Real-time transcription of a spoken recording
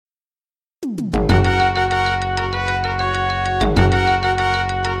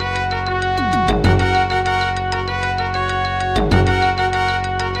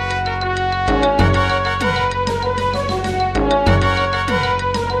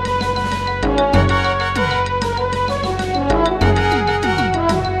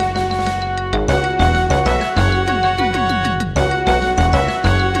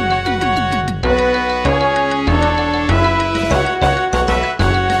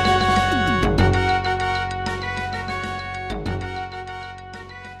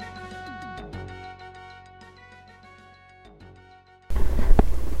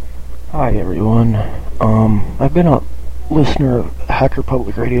Hi everyone. I've been a listener of Hacker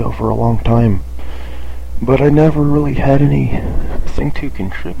Public Radio for a long time, but I never really had anything to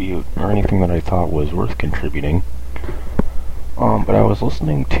contribute or anything that I thought was worth contributing. But I was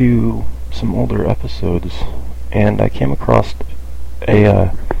listening to some older episodes, and I came across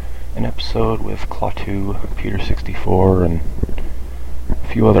an episode with Klaatu, Peter64, and a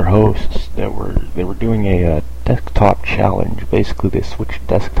few other hosts that were doing a desktop challenge. Basically, they switched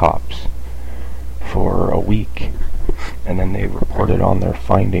desktops for a week, and then they reported on their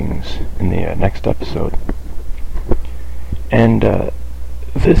findings in the next episode. And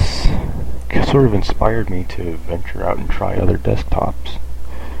this sort of inspired me to venture out and try other desktops.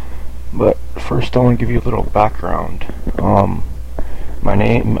 But first, I want to give you a little background.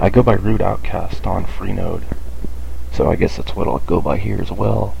 I go by Root Outcast on Freenode, so I guess that's what I'll go by here as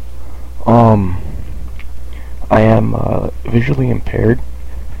well. I am visually impaired,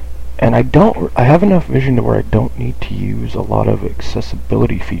 and I have enough vision to where I don't need to use a lot of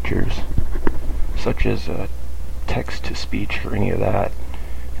accessibility features, such as text-to-speech or any of that.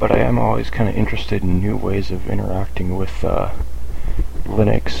 But I am always kind of interested in new ways of interacting with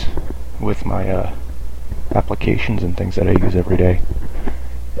Linux, with my applications and things that I use every day.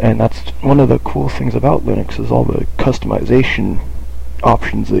 And that's one of the cool things about Linux, is all the customization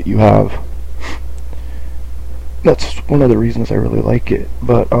options that you have. That's one of the reasons I really like it.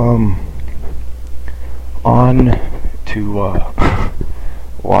 But on to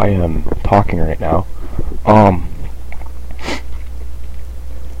why I'm talking right now.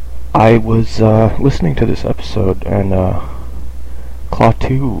 I was listening to this episode, and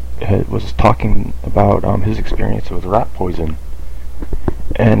Klaatu was talking about his experience with ratpoison.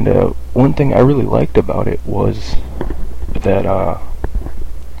 And one thing I really liked about it was that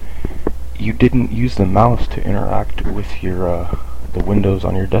you didn't use the mouse to interact with your the windows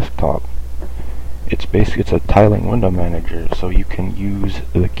on your desktop. It's a tiling window manager, so you can use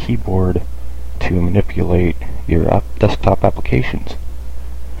the keyboard to manipulate your desktop applications,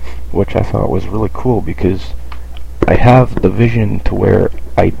 which I thought was really cool, because I have the vision to where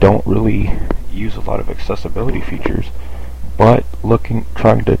I don't really use a lot of accessibility features, but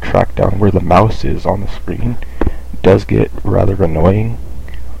trying to track down where the mouse is on the screen does get rather annoying.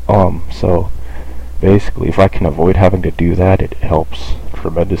 So basically, if I can avoid having to do that, it helps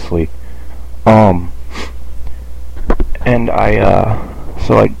tremendously. And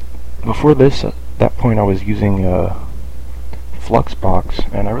before this, at that point, I was using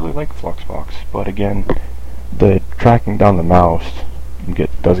Fluxbox, and I really like Fluxbox, but again, the tracking down the mouse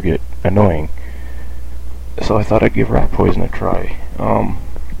does get annoying. So I thought I'd give ratpoison a try.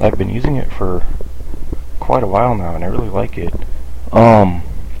 I've been using it for quite a while now, and I really like it.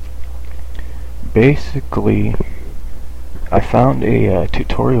 Basically, I found a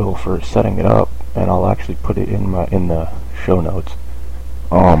tutorial for setting it up, and I'll actually put it in the show notes.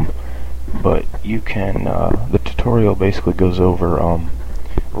 But you can, the tutorial basically goes over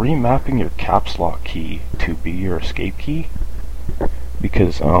remapping your caps lock key to be your escape key,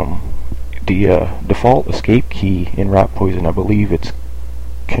 because the default escape key in ratpoison, I believe it's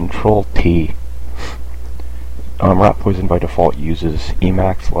Control T. Ratpoison by default uses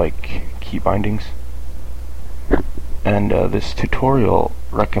Emacs-like key bindings, and this tutorial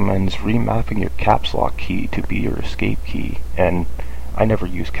recommends remapping your caps lock key to be your escape key, and I never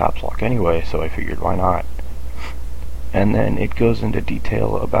use caps lock anyway, so I figured why not. And then it goes into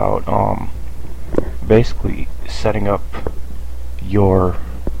detail about basically setting up your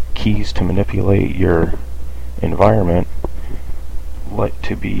keys to manipulate your environment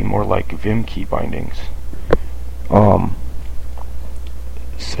to be more like Vim key bindings.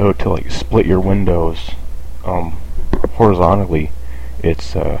 So to split your windows horizontally,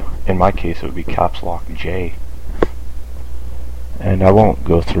 it's in my case it would be caps lock J. And I won't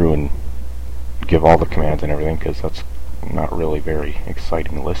go through and give all the commands and everything, because that's not really very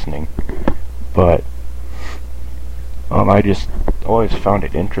exciting listening. But I just always found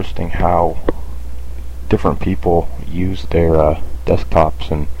it interesting how different people use their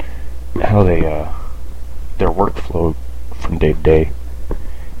desktops and how their workflow from day to day.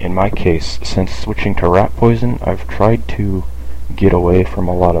 In my case, since switching to ratpoison, I've tried to get away from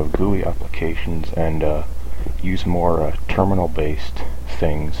a lot of GUI applications and use more terminal-based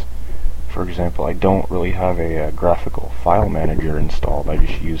things. For example, I don't really have a graphical file manager installed. I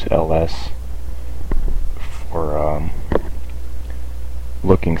just use ls for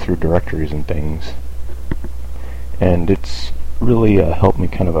looking through directories and things. And it's really helped me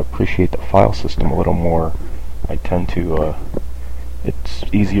kind of appreciate the file system a little more. I tend to, it's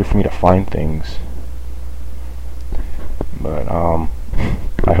easier for me to find things. But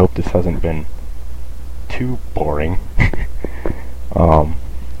I hope this hasn't been too boring. I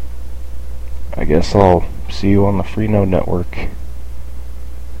guess I'll see you on the Freenode Network.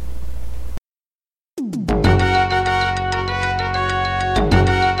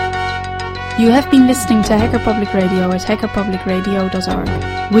 You have been listening to Hacker Public Radio at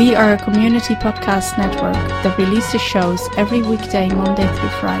hackerpublicradio.org. We are a community podcast network that releases shows every weekday, Monday through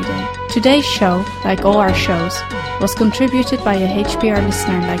Friday. Today's show, like all our shows, was contributed by a HPR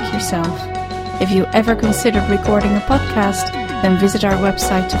listener like yourself. If you ever considered recording a podcast, then visit our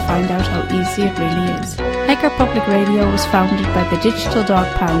website to find out how easy it really is. Hacker Public Radio was founded by the Digital Dog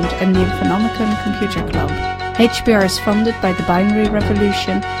Pound and the Infonomicon Computer Club. HPR is funded by the Binary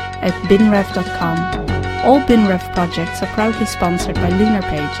Revolution at binrev.com. All BinRev projects are proudly sponsored by Lunar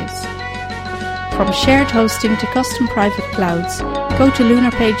Pages. From shared hosting to custom private clouds, go to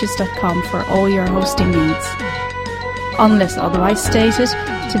lunarpages.com for all your hosting needs. Unless otherwise stated,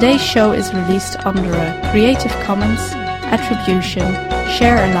 today's show is released under a Creative Commons Attribution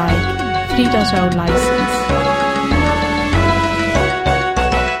Share Alike 3.0 license.